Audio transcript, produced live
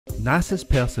NASA's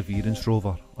Perseverance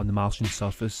rover on the Martian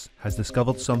surface has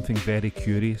discovered something very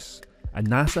curious, and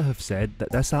NASA have said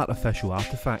that this artificial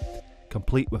artefact,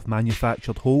 complete with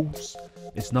manufactured holes,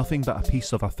 is nothing but a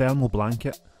piece of a thermal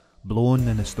blanket blown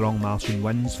in the strong Martian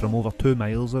winds from over 2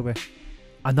 miles away.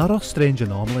 Another strange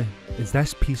anomaly is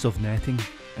this piece of netting.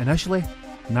 Initially,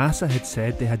 NASA had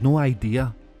said they had no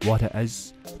idea what it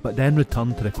is, but then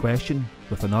returned to the question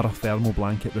with another thermal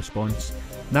blanket response.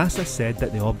 NASA said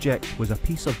that the object was a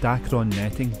piece of Dacron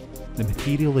netting. The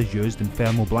material is used in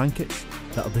thermal blankets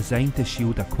that are designed to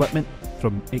shield equipment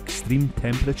from extreme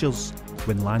temperatures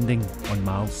when landing on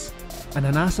Mars. And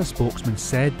a NASA spokesman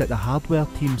said that the hardware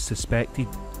team suspected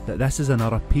that this is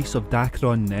another piece of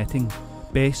Dacron netting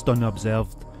based on the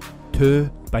observed 2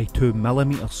 by 2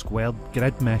 mm squared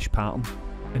grid mesh pattern.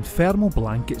 And thermal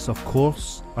blankets, of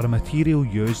course, are a material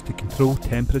used to control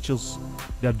temperatures.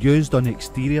 They are used on the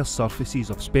exterior surfaces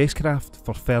of spacecraft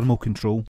for thermal control.